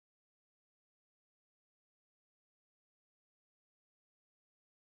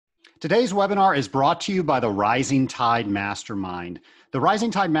Today's webinar is brought to you by the Rising Tide Mastermind. The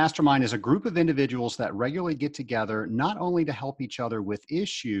Rising Tide Mastermind is a group of individuals that regularly get together not only to help each other with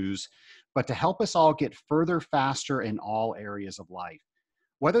issues, but to help us all get further faster in all areas of life.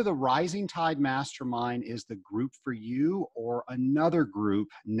 Whether the Rising Tide Mastermind is the group for you or another group,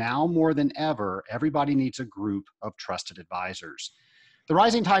 now more than ever, everybody needs a group of trusted advisors. The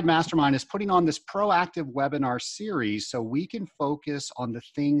Rising Tide Mastermind is putting on this proactive webinar series so we can focus on the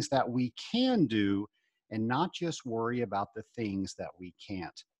things that we can do and not just worry about the things that we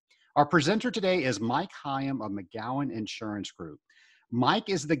can't. Our presenter today is Mike Highum of McGowan Insurance Group. Mike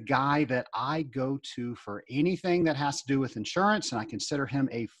is the guy that I go to for anything that has to do with insurance, and I consider him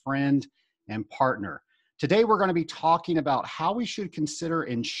a friend and partner. Today, we're going to be talking about how we should consider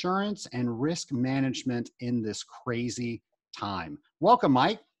insurance and risk management in this crazy time. Welcome,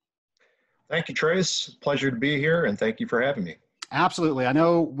 Mike. Thank you, Trace. Pleasure to be here, and thank you for having me. Absolutely. I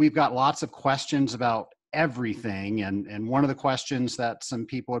know we've got lots of questions about everything, and one of the questions that some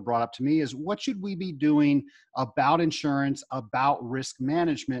people had brought up to me is, what should we be doing about insurance, about risk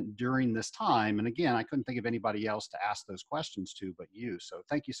management during this time? And again, I couldn't think of anybody else to ask those questions to but you. So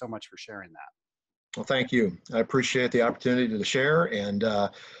thank you so much for sharing that. Well, thank you. I appreciate the opportunity to share and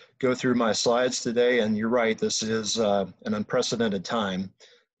go through my slides today. And you're right, this is an unprecedented time,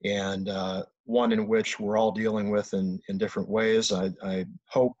 and one in which we're all dealing with in different ways. I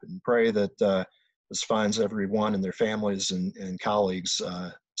hope and pray that this finds everyone and their families and colleagues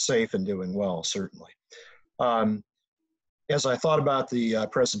safe and doing well, certainly. As I thought about the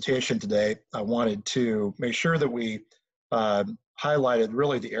presentation today, I wanted to make sure that we highlighted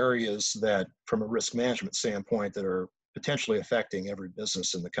really the areas that, from a risk management standpoint, that are potentially affecting every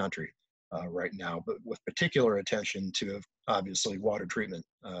business in the country right now, but with particular attention to, obviously, water treatment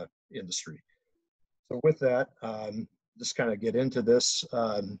industry. So with that, just kind of get into this.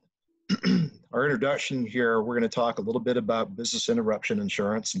 Our introduction here, we're going to talk a little bit about business interruption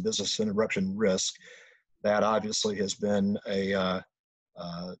insurance and business interruption risk. That obviously has been a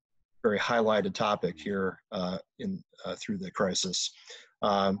very highlighted topic here through the crisis.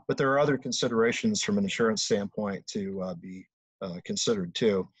 But there are other considerations from an insurance standpoint to be considered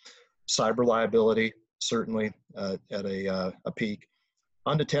too. Cyber liability, certainly at a peak.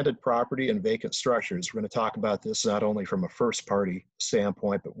 Unattended property and vacant structures. We're going to talk about this not only from a first party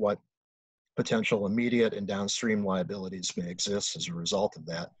standpoint, but what potential immediate and downstream liabilities may exist as a result of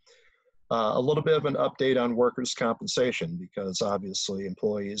that. A little bit of an update on workers' compensation, because obviously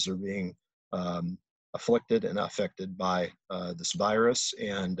employees are being afflicted and affected by this virus,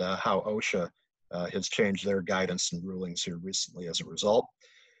 and how OSHA has changed their guidance and rulings here recently as a result.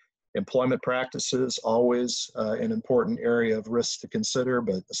 Employment practices, always an important area of risk to consider,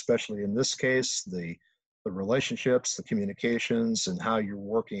 but especially in this case, the relationships, the communications, and how you're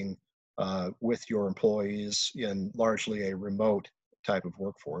working with your employees in largely a remote type of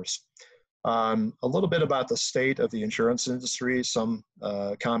workforce. A little bit about the state of the insurance industry, some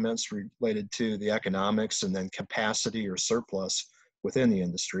comments related to the economics, and then capacity or surplus within the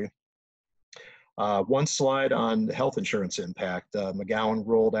industry. One slide on the health insurance impact. McGowan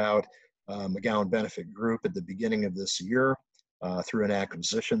rolled out McGowan Benefit Group at the beginning of this year through an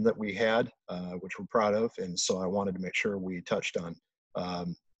acquisition that we had, which we're proud of. And so I wanted to make sure we touched on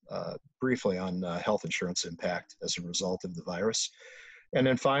briefly on health insurance impact as a result of the virus. And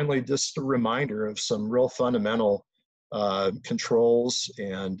then finally, just a reminder of some real fundamental controls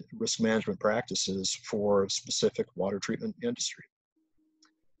and risk management practices for specific water treatment industry.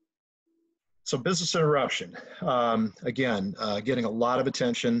 So business interruption, again, getting a lot of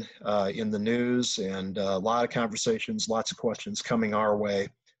attention in the news, and a lot of conversations, lots of questions coming our way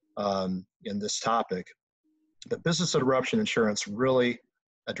in this topic. But business interruption insurance really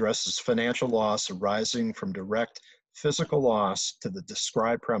addresses financial loss arising from direct physical loss to the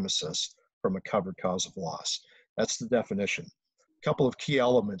described premises from a covered cause of loss. That's the definition. A couple of key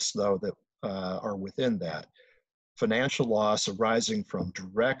elements, though, that are within that. Financial loss arising from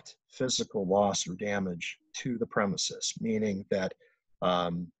direct physical loss or damage to the premises, meaning that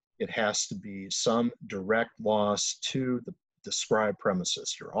it has to be some direct loss to the described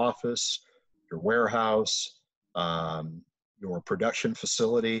premises, your office, your warehouse, your production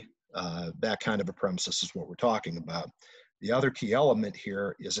facility, that kind of a premises is what we're talking about. The other key element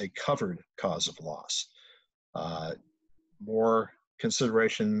here is a covered cause of loss. More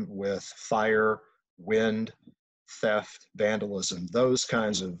consideration with fire, wind, theft, vandalism, those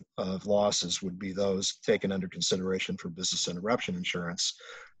kinds of losses would be those taken under consideration for business interruption insurance.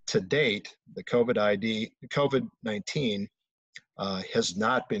 To date, the COVID-19 has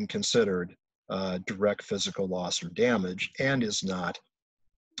not been considered direct physical loss or damage, and is not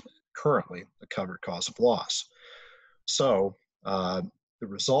currently a covered cause of loss. So the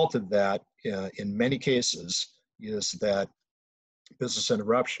result of that in many cases is that business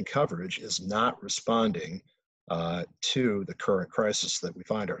interruption coverage is not responding to the current crisis that we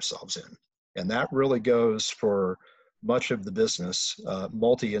find ourselves in. And that really goes for much of the business,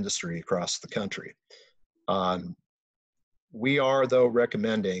 multi-industry across the country. We are, though,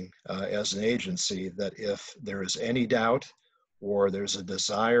 recommending as an agency that if there is any doubt or there's a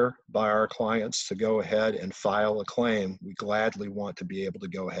desire by our clients to go ahead and file a claim, we gladly want to be able to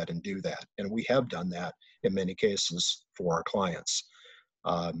go ahead and do that. And we have done that in many cases for our clients.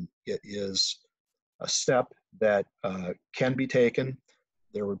 It is a step that can be taken.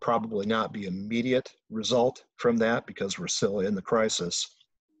 There would probably not be immediate result from that because we're still in the crisis,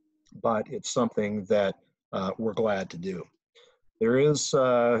 but it's something that we're glad to do. There is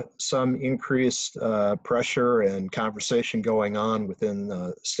some increased pressure and conversation going on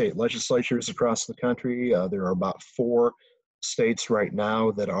within state legislatures across the country. There are about 4 states right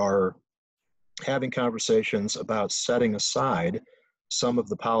now that are having conversations about setting aside some of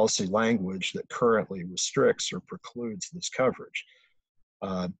the policy language that currently restricts or precludes this coverage.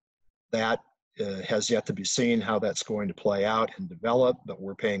 That has yet to be seen how that's going to play out and develop, but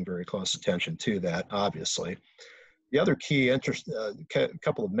we're paying very close attention to that, obviously. The other key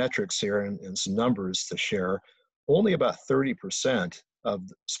couple of metrics here and some numbers to share, only about 30% of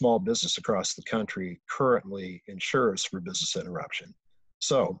small business across the country currently insures for business interruption.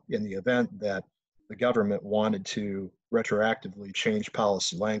 So in the event that the government wanted to retroactively change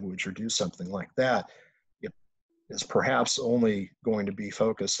policy language or do something like that, it is perhaps only going to be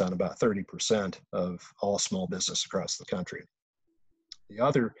focused on about 30% of all small business across the country. The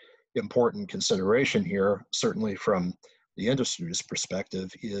other important consideration here, certainly from the industry's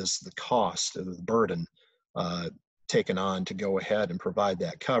perspective, is the cost of the burden taken on to go ahead and provide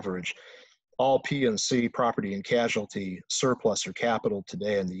that coverage. All P&C, property and casualty surplus or capital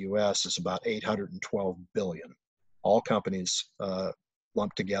today in the U.S. is about $812 billion, all companies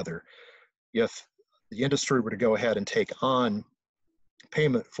lumped together. If the industry were to go ahead and take on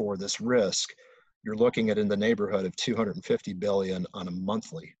payment for this risk, you're looking at in the neighborhood of $250 billion on a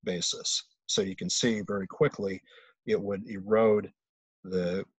monthly basis. So you can see very quickly it would erode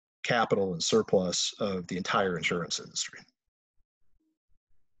the capital and surplus of the entire insurance industry.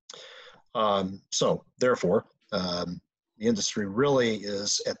 So therefore, the industry really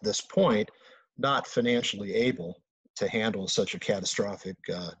is at this point not financially able to handle such a catastrophic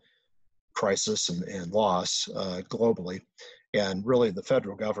crisis and loss globally. And really the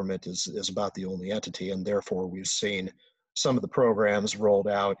federal government is about the only entity, and therefore we've seen some of the programs rolled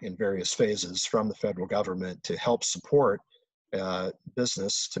out in various phases from the federal government to help support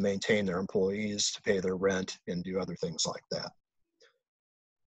business to maintain their employees, to pay their rent, and do other things like that.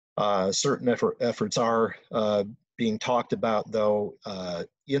 Certain efforts are being talked about, though,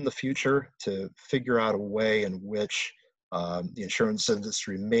 in the future to figure out a way in which the insurance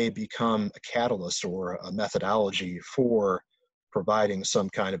industry may become a catalyst or a methodology for providing some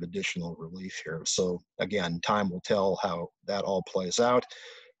kind of additional relief here. So again, time will tell how that all plays out.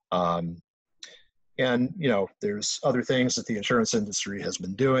 And, you know, there's other things that the insurance industry has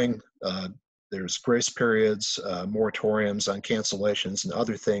been doing. There's grace periods, moratoriums on cancellations, and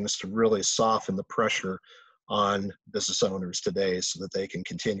other things to really soften the pressure on business owners today so that they can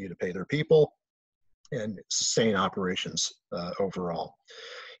continue to pay their people and sustain operations overall.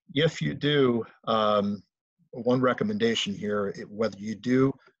 If you do, one recommendation here, whether you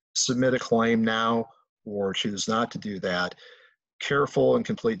do submit a claim now or choose not to do that, careful and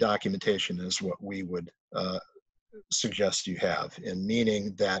complete documentation is what we would suggest you have, and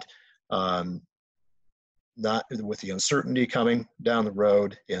meaning that not with the uncertainty coming down the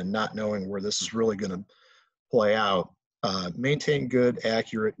road and not knowing where this is really going to play out, maintain good,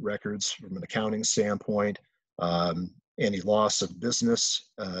 accurate records from an accounting standpoint. Any loss of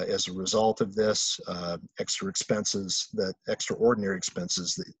business as a result of this, extraordinary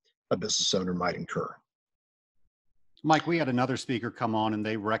expenses that a business owner might incur. Mike, we had another speaker come on and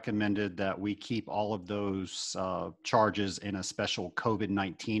they recommended that we keep all of those charges in a special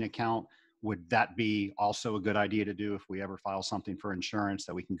COVID-19 account. Would that be also a good idea to do if we ever file something for insurance,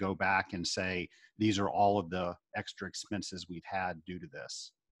 that we can go back and say, these are all of the extra expenses we've had due to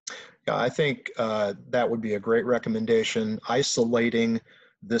this? Yeah, I think that would be a great recommendation. Isolating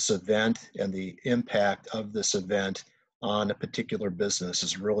this event and the impact of this event on a particular business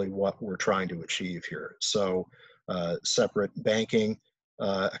is really what we're trying to achieve here. So separate banking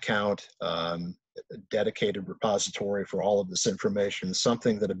account, dedicated repository for all of this information,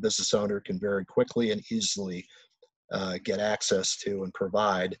 something that a business owner can very quickly and easily get access to and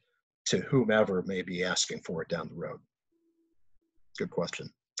provide to whomever may be asking for it down the road? Good question.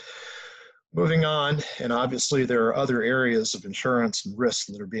 Moving on, and obviously there are other areas of insurance and risk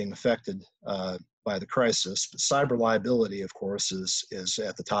that are being affected by the crisis, but cyber liability, of course, is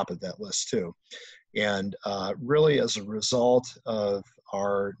at the top of that list too. And really, as a result of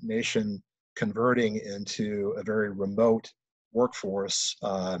our nation converting into a very remote workforce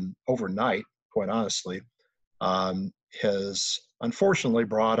overnight, quite honestly, has unfortunately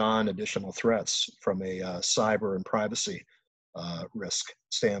brought on additional threats from a cyber and privacy risk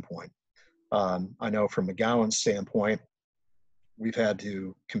standpoint. I know from McGowan's standpoint, we've had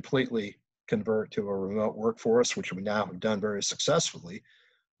to completely convert to a remote workforce, which we now have done very successfully,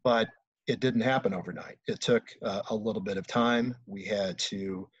 but it didn't happen overnight. It took a little bit of time. We had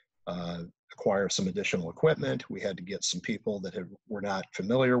to acquire some additional equipment. We had to get some people that were not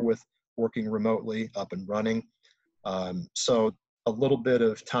familiar with working remotely up and running. So a little bit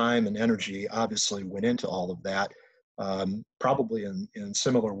of time and energy obviously went into all of that, probably in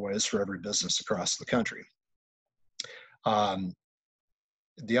similar ways for every business across the country.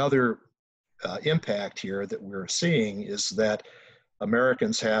 The other impact here that we're seeing is that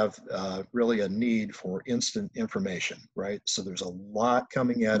Americans have really a need for instant information, right? So there's a lot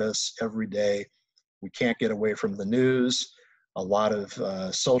coming at us every day. We can't get away from the news. A lot of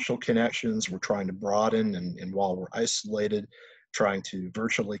social connections we're trying to broaden, and while we're isolated, trying to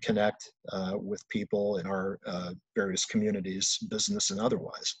virtually connect with people in our various communities, business and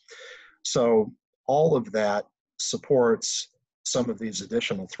otherwise. So all of that supports some of these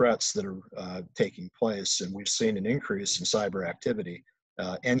additional threats that are taking place, and we've seen an increase in cyber activity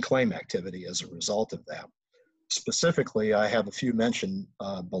and claim activity as a result of that. Specifically, I have a few mentioned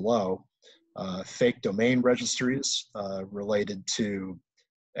below. Fake domain registries related to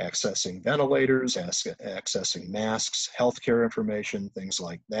accessing ventilators, accessing masks, healthcare information, things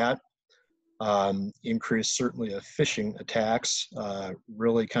like that. Increase certainly of phishing attacks,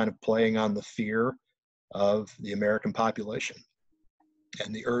 really kind of playing on the fear of the American population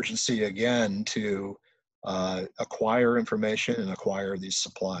and the urgency again to acquire information and acquire these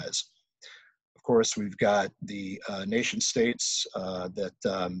supplies. Of course, we've got the nation states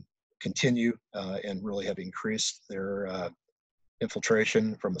that continue and really have increased their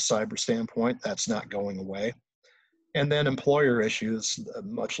infiltration from a cyber standpoint. That's not going away. And then employer issues,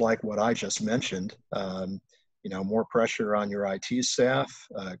 much like what I just mentioned, more pressure on your IT staff,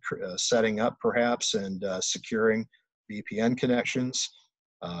 setting up perhaps and securing VPN connections,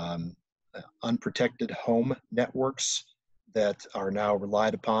 unprotected home networks that are now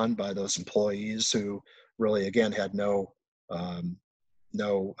relied upon by those employees who really, again, had no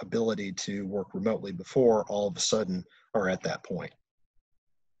ability to work remotely before, all of a sudden are at that point.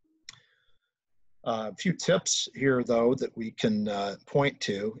 A few tips here, though, that we can point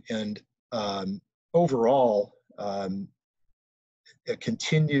to, and overall, a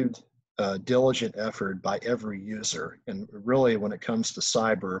continued diligent effort by every user. And really, when it comes to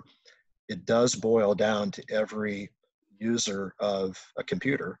cyber, it does boil down to every user of a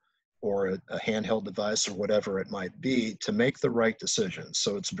computer or a handheld device or whatever it might be to make the right decisions.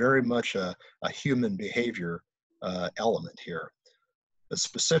 So it's very much a human behavior element here. But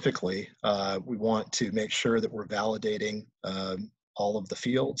specifically, we want to make sure that we're validating all of the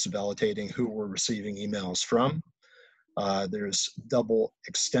fields, validating who we're receiving emails from. There's double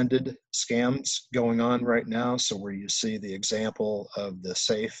extended scams going on right now. So where you see the example of the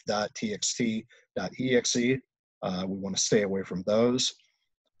safe.txt.exe, we want to stay away from those.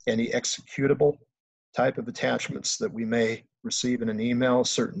 Any executable type of attachments that we may receive in an email,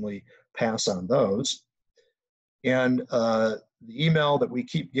 certainly pass on those. And the email that we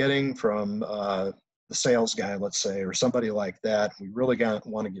keep getting from the sales guy, let's say, or somebody like that, we really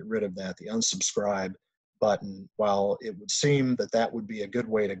want to get rid of that, the unsubscribe button. While it would seem that that would be a good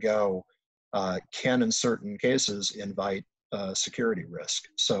way to go, can in certain cases invite security risk.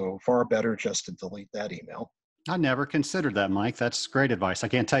 So far better just to delete that email. I never considered that, Mike. That's great advice. I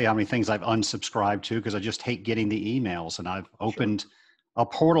can't tell you how many things I've unsubscribed to because I just hate getting the emails, and I've opened a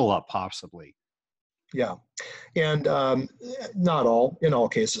portal up possibly. Yeah, and not all, in all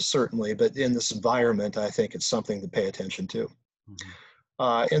cases, certainly, but in this environment, I think it's something to pay attention to.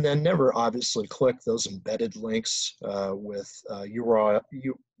 Mm-hmm. And then never obviously click those embedded links with URLs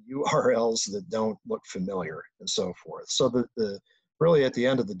that don't look familiar and so forth. So the really at the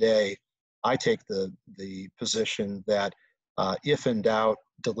end of the day, I take the position that if in doubt,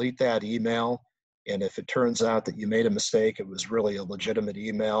 delete that email. And if it turns out that you made a mistake, it was really a legitimate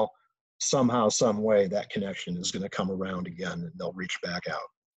email, somehow, some way, that connection is going to come around again and they'll reach back out.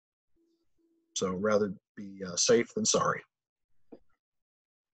 So rather be safe than sorry.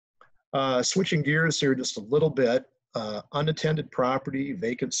 Switching gears here just a little bit, unattended property,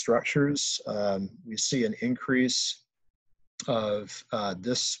 vacant structures, we see an increase of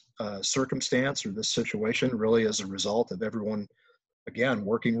this circumstance or this situation really as a result of everyone, again,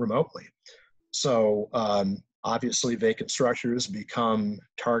 working remotely. So obviously vacant structures become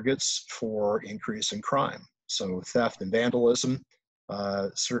targets for increase in crime. So theft and vandalism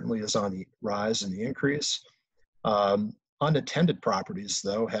certainly is on the rise and the increase. Unattended properties,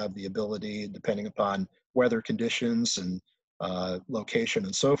 though, have the ability, depending upon weather conditions and location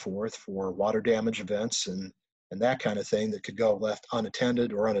and so forth, for water damage events and that kind of thing that could go left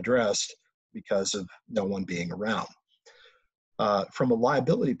unattended or unaddressed because of no one being around. From a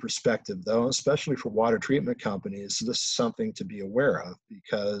liability perspective, though, especially for water treatment companies, this is something to be aware of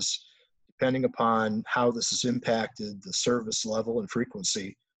because depending upon how this has impacted the service level and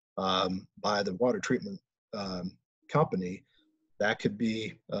frequency by the water treatment company, that could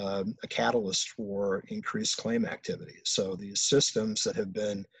be a catalyst for increased claim activity. So these systems that have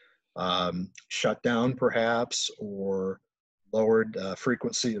been shut down perhaps or lowered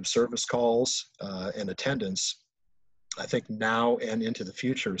frequency of service calls and attendance, I think now and into the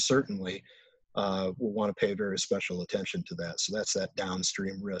future certainly we'll want to pay very special attention to that. So that's that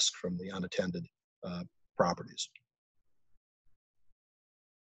downstream risk from the unattended properties.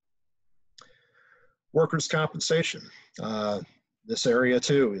 Workers' compensation. This area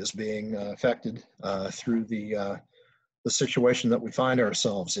too is being affected through the situation that we find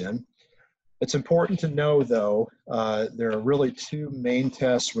ourselves in. It's important to know, though, there are really two main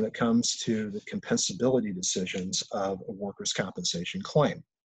tests when it comes to the compensability decisions of a workers' compensation claim.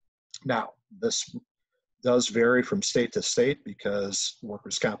 Now, this does vary from state to state because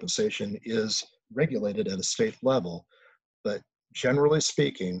workers' compensation is regulated at a state level, but generally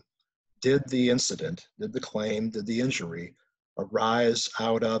speaking, did the incident, did the claim, did the injury arise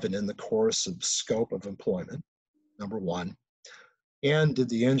out of and in the course of scope of employment, number one, and did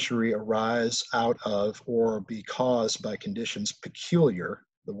the injury arise out of or be caused by conditions peculiar,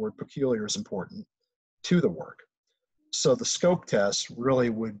 the word peculiar is important, to the work. So the scope test really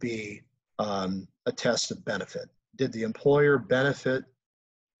would be a test of benefit. Did the employer benefit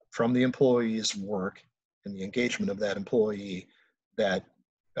from the employee's work and the engagement of that employee that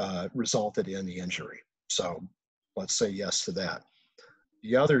resulted in the injury? So let's say yes to that.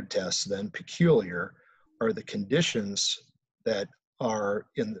 The other test then, peculiar, are the conditions that are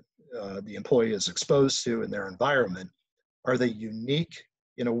in the employee is exposed to in their environment. Are they unique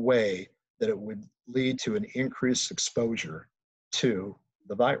in a way that it would lead to an increased exposure to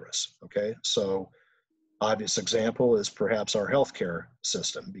the virus? Okay, so obvious example is perhaps our healthcare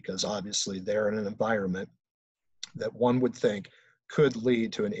system, because obviously they're in an environment that one would think could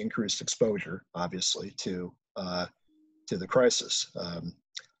lead to an increased exposure, obviously, to the crisis.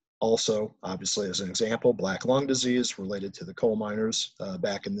 Also, obviously, as an example, black lung disease related to the coal miners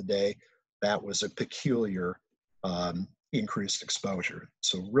back in the day, that was a peculiar increased exposure.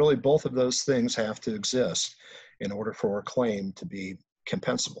 So really both of those things have to exist in order for a claim to be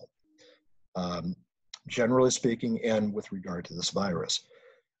compensable, generally speaking, and with regard to this virus.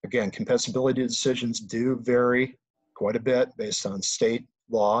 Again, compensability decisions do vary quite a bit based on state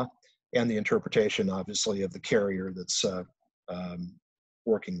law and the interpretation, obviously, of the carrier that's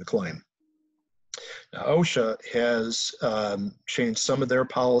working the claim. Now, OSHA has changed some of their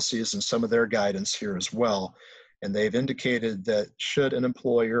policies and some of their guidance here as well, and they've indicated that should an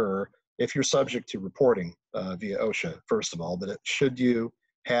employer, if you're subject to reporting via OSHA, first of all, that should you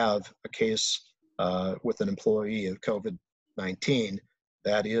have a case with an employee of COVID-19,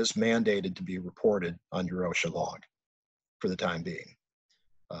 that is mandated to be reported on your OSHA log for the time being.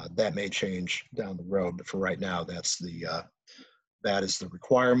 That may change down the road, but for right now, that is the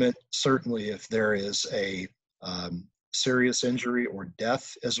requirement. Certainly, if there is a serious injury or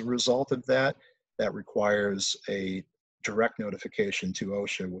death as a result of that, that requires a direct notification to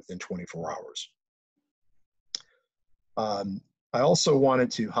OSHA within 24 hours. I also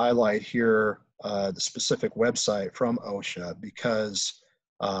wanted to highlight here the specific website from OSHA because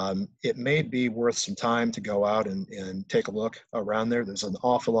it may be worth some time to go out and take a look around there. There's an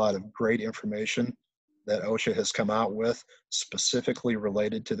awful lot of great information that OSHA has come out with specifically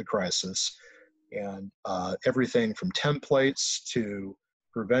related to the crisis, and everything from templates to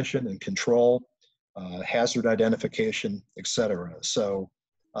prevention and control, hazard identification, etc. So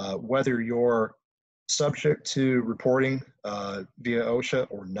whether you're subject to reporting via OSHA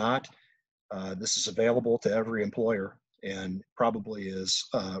or not, this is available to every employer and probably is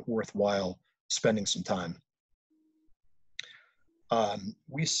worthwhile spending some time.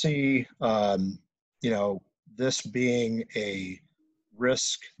 We see, this being a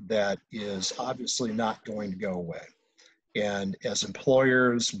risk that is obviously not going to go away. And as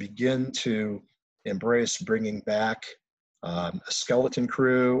employers begin to embrace bringing back a skeleton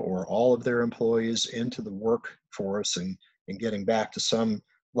crew or all of their employees into the workforce and getting back to some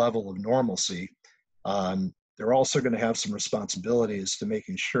level of normalcy, they're also going to have some responsibilities to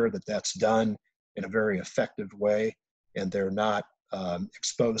making sure that that's done in a very effective way, and they're not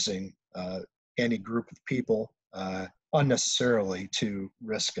exposing any group of people unnecessarily to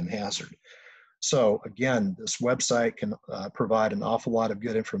risk and hazard. So again, this website can provide an awful lot of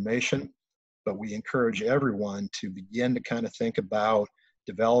good information, but we encourage everyone to begin to kind of think about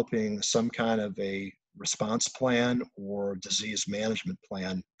developing some kind of a response plan or disease management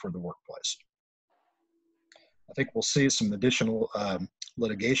plan for the workplace. I think we'll see some additional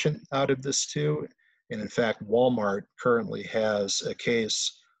litigation out of this too. And in fact, Walmart currently has a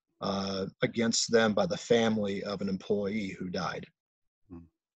case against them by the family of an employee who died.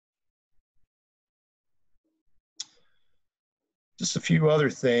 Just a few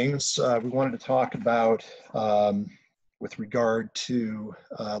other things we wanted to talk about with regard to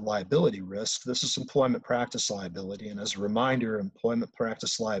liability risk. This is employment practice liability. And as a reminder, employment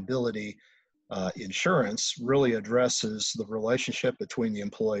practice liability insurance really addresses the relationship between the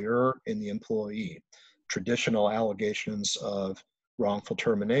employer and the employee. Traditional allegations of wrongful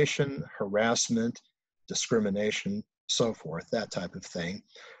termination, harassment, discrimination, so forth, that type of thing.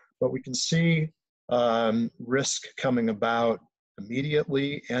 But we can see risk coming about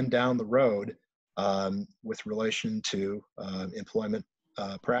immediately and down the road with relation to employment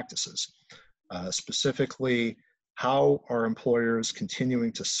practices. Specifically, how are employers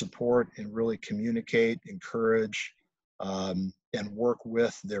continuing to support and really communicate, encourage, and work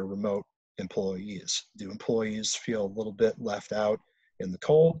with their remote employees? Do employees feel a little bit left out in the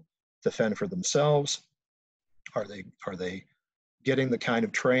cold to fend for themselves? Are they getting the kind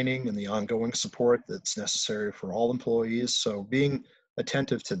of training and the ongoing support that's necessary for all employees? So being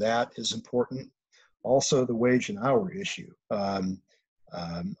attentive to that is important. Also, the wage and hour issue.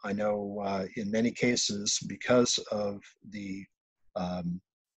 I know in many cases, because of the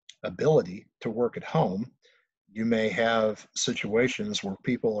ability to work at home, you may have situations where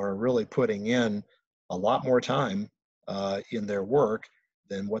people are really putting in a lot more time in their work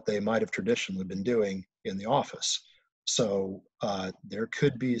than what they might have traditionally been doing in the office. So there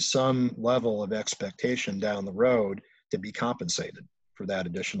could be some level of expectation down the road to be compensated for that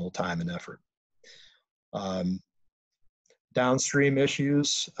additional time and effort. Downstream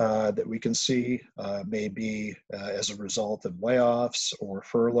issues that we can see may be as a result of layoffs or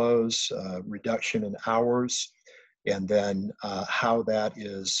furloughs, reduction in hours, and then how that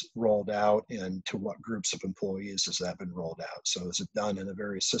is rolled out and to what groups of employees has that been rolled out. So is it done in a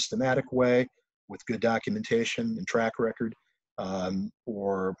very systematic way with good documentation and track record,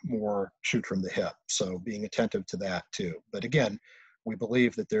 or more shoot from the hip? So being attentive to that too. But again, we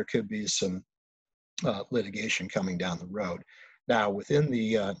believe that there could be some litigation coming down the road. Now, within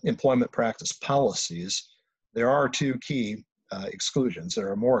the employment practice policies, there are two key exclusions. There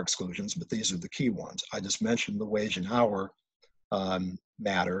are more exclusions, but these are the key ones. I just mentioned the wage and hour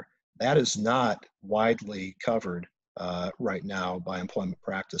matter. That is not widely covered right now by employment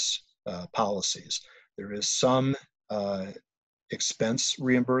practice policies. There is some expense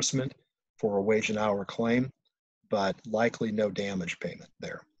reimbursement for a wage and hour claim, but likely no damage payment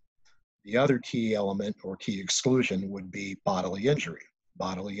there. The other key element or key exclusion would be bodily injury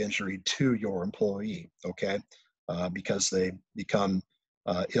to your employee, okay, because they become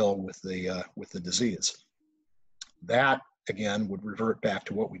ill with the disease. That, again, would revert back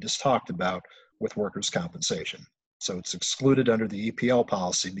to what we just talked about with workers' compensation. So it's excluded under the EPL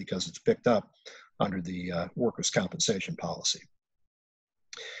policy because it's picked up under the workers' compensation policy.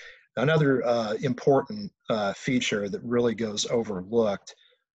 Another important feature that really goes overlooked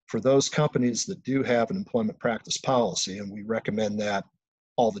for those companies that do have an employment practice policy, and we recommend that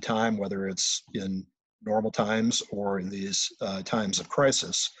all the time, whether it's in normal times or in these times of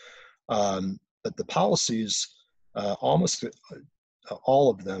crisis, but the policies, almost all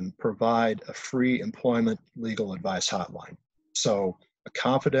of them provide a free employment legal advice hotline. So a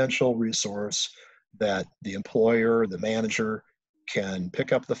confidential resource that the employer, the manager can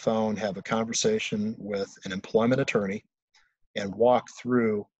pick up the phone, have a conversation with an employment attorney, and walk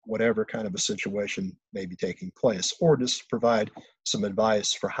through whatever kind of a situation may be taking place, or just provide some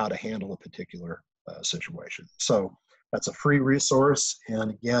advice for how to handle a particular situation. So that's a free resource,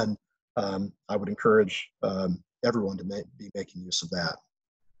 and again, I would encourage everyone to be making use of that.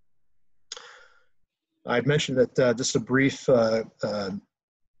 I'd mentioned that just a brief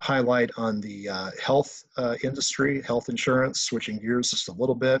highlight on the health industry, health insurance, switching gears just a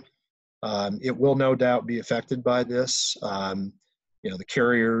little bit. It will no doubt be affected by this. The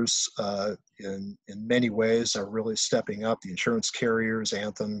carriers in many ways are really stepping up, the insurance carriers,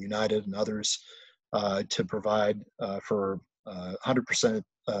 Anthem, United, and others, to provide for 100%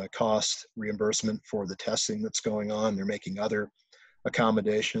 cost reimbursement for the testing that's going on. They're making other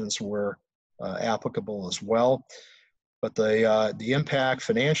accommodations where applicable as well. But the impact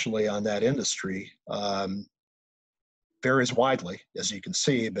financially on that industry varies widely, as you can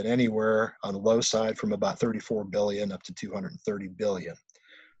see, but anywhere on the low side from about 34 billion up to 230 billion.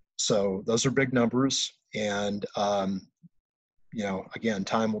 So those are big numbers, and again,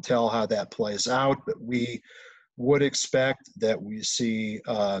 time will tell how that plays out, but we would expect that we see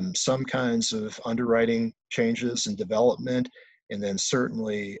some kinds of underwriting changes and development, and then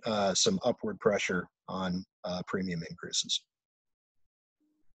certainly some upward pressure on premium increases.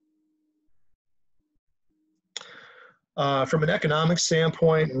 From an economic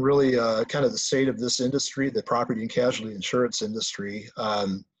standpoint, and really kind of the state of this industry, the property and casualty insurance industry,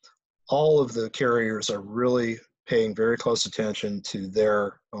 all of the carriers are really paying very close attention to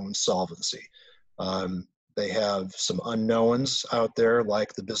their own solvency. They have some unknowns out there,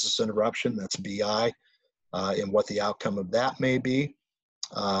 like the business interruption, that's BI, and what the outcome of that may be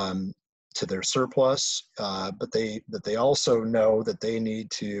to their surplus. But they also know that they need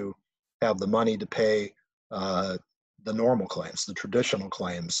to have the money to pay the normal claims, the traditional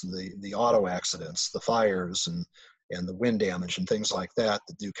claims, the auto accidents, the fires, and the wind damage and things like that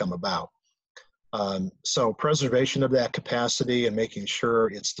do come about. So preservation of that capacity and making sure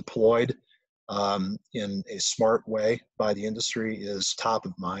it's deployed in a smart way by the industry is top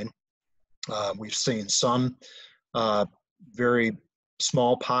of mind. We've seen some very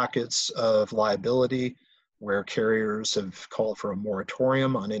small pockets of liability where carriers have called for a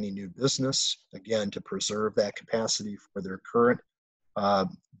moratorium on any new business, again, to preserve that capacity for their current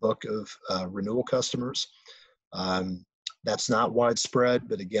book of renewal customers. That's not widespread,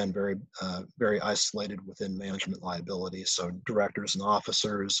 but again, very isolated within management liability. So directors and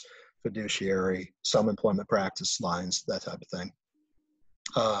officers, fiduciary, some employment practice lines, that type of thing.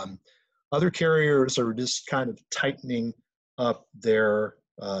 Other carriers are just kind of tightening up their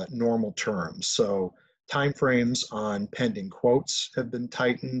normal terms. So timeframes on pending quotes have been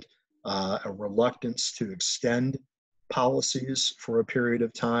tightened, a reluctance to extend policies for a period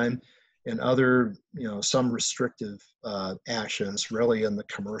of time, and other, some restrictive actions really in the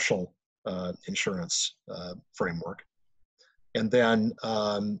commercial insurance framework. And then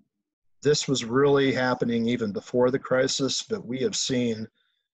this was really happening even before the crisis, but we have seen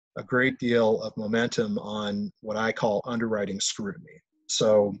a great deal of momentum on what I call underwriting scrutiny.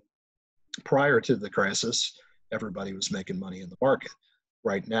 So prior to the crisis, everybody was making money in the market.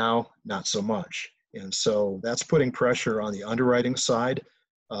 Right now, not so much. And so that's putting pressure on the underwriting side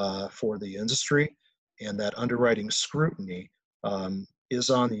for the industry, and that underwriting scrutiny is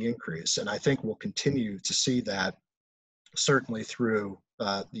on the increase. And I think we'll continue to see that certainly through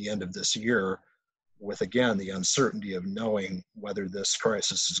the end of this year, with, again, the uncertainty of knowing whether this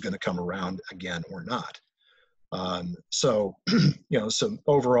crisis is going to come around again or not. So, some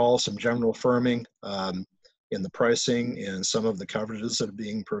general firming in the pricing and some of the coverages that are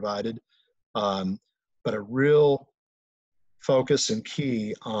being provided, but a real focus and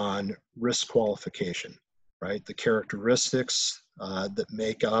key on risk qualification, right? The characteristics that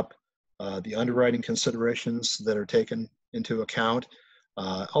make up the underwriting considerations that are taken into account,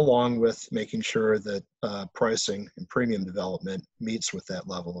 along with making sure that pricing and premium development meets with that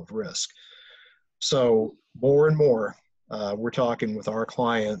level of risk. So more and more, we're talking with our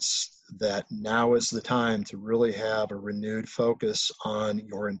clients that now is the time to really have a renewed focus on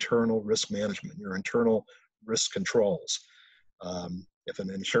your internal risk management, your internal risk controls. If an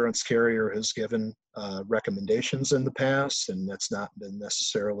insurance carrier has given recommendations in the past and that's not been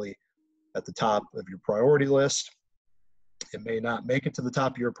necessarily at the top of your priority list, it may not make it to the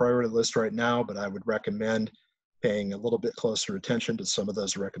top of your priority list right now, but I would recommend paying a little bit closer attention to some of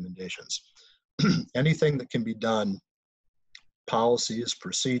those recommendations. Anything that can be done, policies,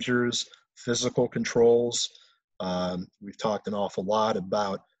 procedures, physical controls. We've talked an awful lot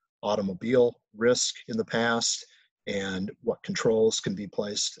about automobile risk in the past and what controls can be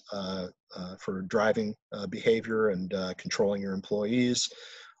placed for driving behavior and controlling your employees.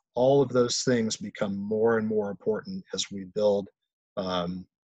 All of those things become more and more important as we build the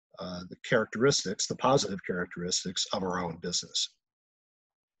characteristics, the positive characteristics of our own business.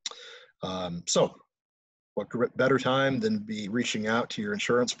 So what better time than be reaching out to your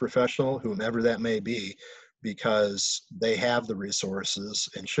insurance professional, whomever that may be, because they have the resources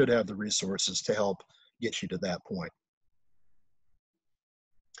and should have the resources to help get you to that point.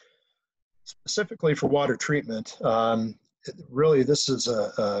 Specifically for water treatment, really this is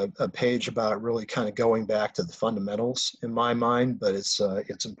a page about really kind of going back to the fundamentals in my mind, but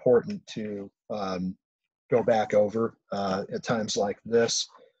it's important to go back over at times like this.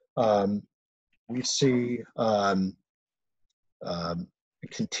 We see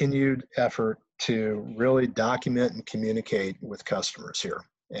continued effort to really document and communicate with customers here.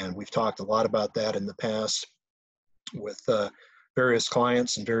 And we've talked a lot about that in the past with various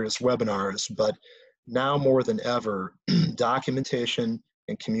clients and various webinars, but now more than ever, documentation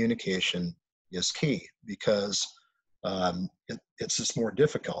and communication is key because it's just more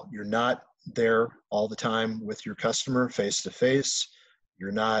difficult. You're not there all the time with your customer face to face.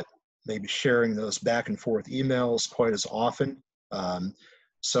 You're not maybe sharing those back and forth emails quite as often.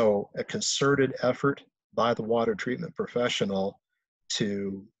 So a concerted effort by the water treatment professional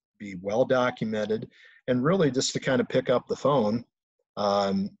to be well documented and really just to kind of pick up the phone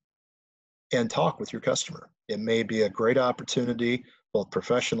and talk with your customer. It may be a great opportunity, both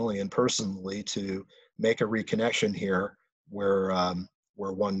professionally and personally, to make a reconnection here where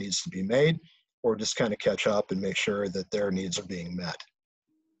one needs to be made, or just kind of catch up and make sure that their needs are being met.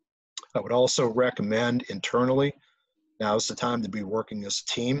 I would also recommend internally, now's the time to be working as a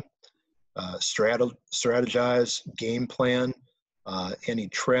team, strategize, game plan, any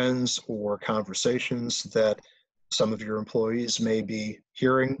trends or conversations that some of your employees may be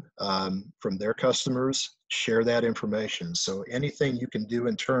hearing from their customers, share that information. So anything you can do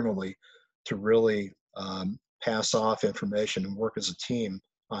internally to really pass off information and work as a team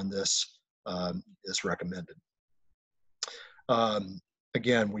on this is recommended.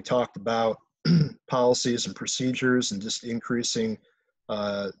 Again, we talked about policies and procedures and just increasing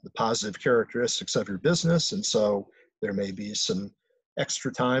the positive characteristics of your business. And so there may be some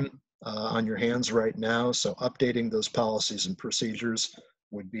extra time on your hands right now. So updating those policies and procedures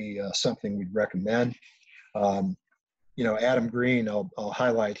would be something we'd recommend. You know, Adam Green, I'll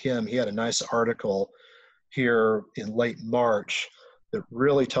highlight him. He had a nice article here in late March that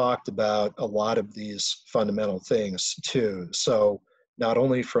really talked about a lot of these fundamental things too. So not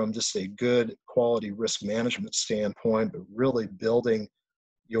only from just a good quality risk management standpoint, but really building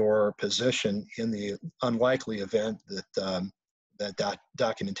your position in the unlikely event that that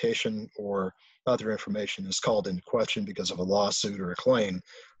documentation or other information is called into question because of a lawsuit or a claim.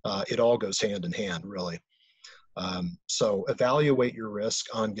 It all goes hand in hand, really. So evaluate your risk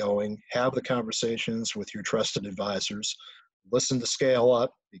ongoing, have the conversations with your trusted advisors, listen to Scale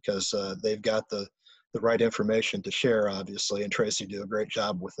Up because they've got the right information to share, obviously, and Tracy do a great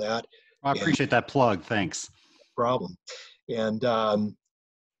job with that. I appreciate that plug. Thanks. Problem. And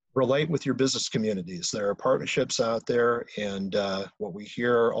relate with your business communities. There are partnerships out there, and what we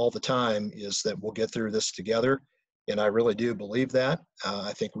hear all the time is that we'll get through this together, and I really do believe that.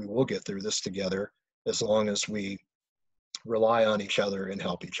 I think we will get through this together as long as we rely on each other and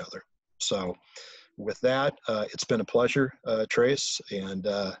help each other. So with that, it's been a pleasure, Trace, and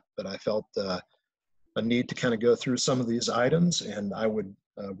but I felt a need to kind of go through some of these items, and I would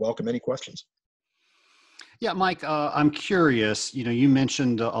welcome any questions. Yeah, Mike, I'm curious, you know, you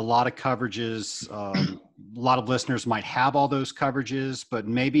mentioned a lot of coverages. A lot of listeners might have all those coverages, but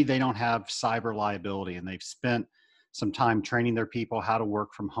maybe they don't have cyber liability and they've spent some time training their people how to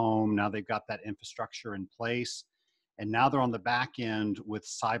work from home. Now they've got that infrastructure in place and now they're on the back end with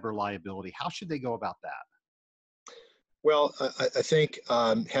cyber liability. How should they go about that? Well, I think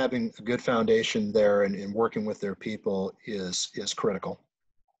having a good foundation there and working with their people is critical.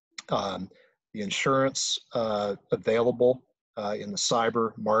 The insurance available in the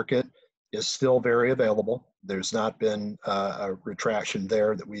cyber market is still very available. There's not been a retraction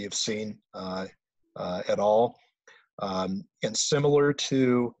there that we have seen at all. And similar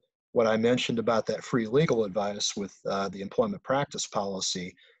to what I mentioned about that free legal advice with the employment practice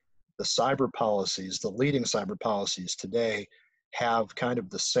policy, the cyber policies, the leading cyber policies today have kind of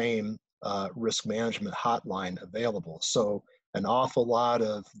the same risk management hotline available. So an awful lot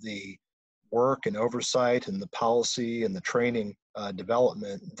of the work and oversight and the policy and the training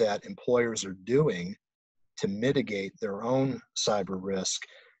development that employers are doing to mitigate their own cyber risk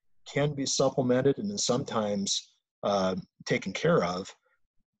can be supplemented and then sometimes taken care of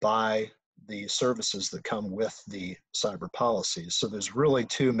by the services that come with the cyber policies. So there's really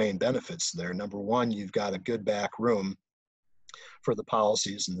two main benefits there. Number one, you've got a good back room for the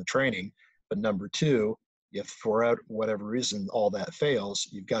policies and the training. But number two, if for whatever reason all that fails,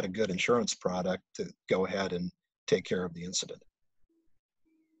 you've got a good insurance product to go ahead and take care of the incident.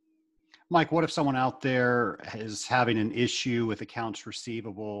 Mike, what if someone out there is having an issue with accounts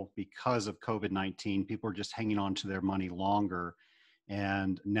receivable because of COVID-19? People are just hanging on to their money longer.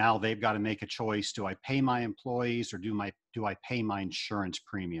 And now they've got to make a choice. Do I pay my employees or do I pay my insurance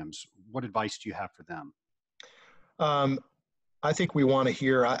premiums? What advice do you have for them? Um, I think we want to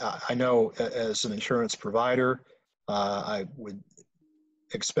hear, I know as an insurance provider, I would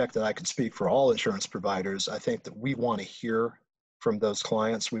expect that I could speak for all insurance providers. I think that we want to hear from those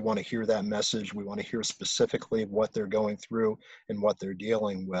clients. We want to hear that message. We want to hear specifically what they're going through and what they're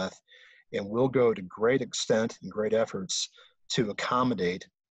dealing with. And we'll go to great extent and great efforts to accommodate,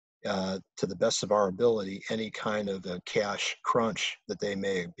 to the best of our ability, any kind of a cash crunch that they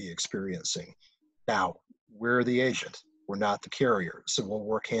may be experiencing. Now, we're the agent, we're not the carrier, so we'll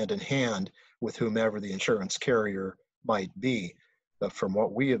work hand in hand with whomever the insurance carrier might be. But from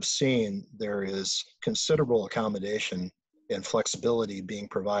what we have seen, there is considerable accommodation and flexibility being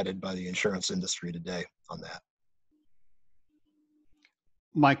provided by the insurance industry today on that.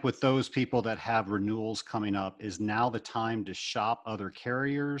 Mike, with those people that have renewals coming up, is now the time to shop other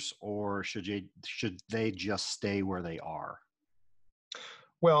carriers, or should they just stay where they are?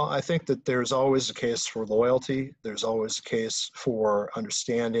 Well, I think that there's always a case for loyalty. There's always a case for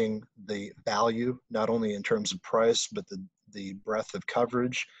understanding the value, not only in terms of price, but the breadth of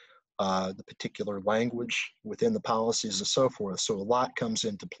coverage, the particular language within the policies and so forth. So a lot comes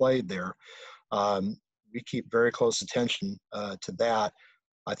into play there. We keep very close attention to that.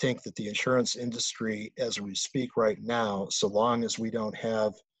 I think that the insurance industry, as we speak right now, so long as we don't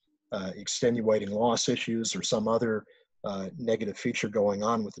have extenuating loss issues or some other negative feature going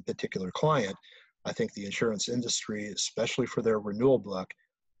on with a particular client, I think the insurance industry, especially for their renewal book,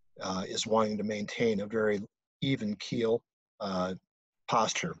 is wanting to maintain a very even keel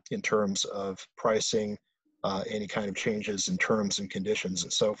posture in terms of pricing, any kind of changes in terms and conditions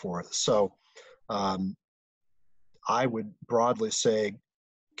and so forth. So I would broadly say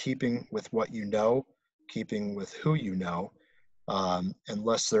keeping with what you know, keeping with who you know,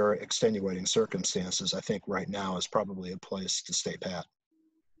 unless there are extenuating circumstances, I think right now is probably a place to stay pat.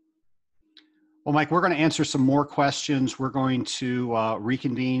 Well, Mike, we're going to answer some more questions. We're going to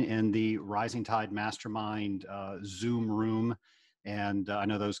reconvene in the Rising Tide Mastermind Zoom room. And I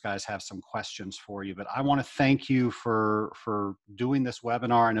know those guys have some questions for you, but I want to thank you for doing this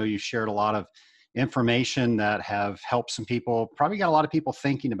webinar. I know you shared a lot of information that have helped some people, probably got a lot of people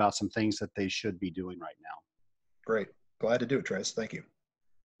thinking about some things that they should be doing right now. Great. Glad to do it, Trace. Thank you.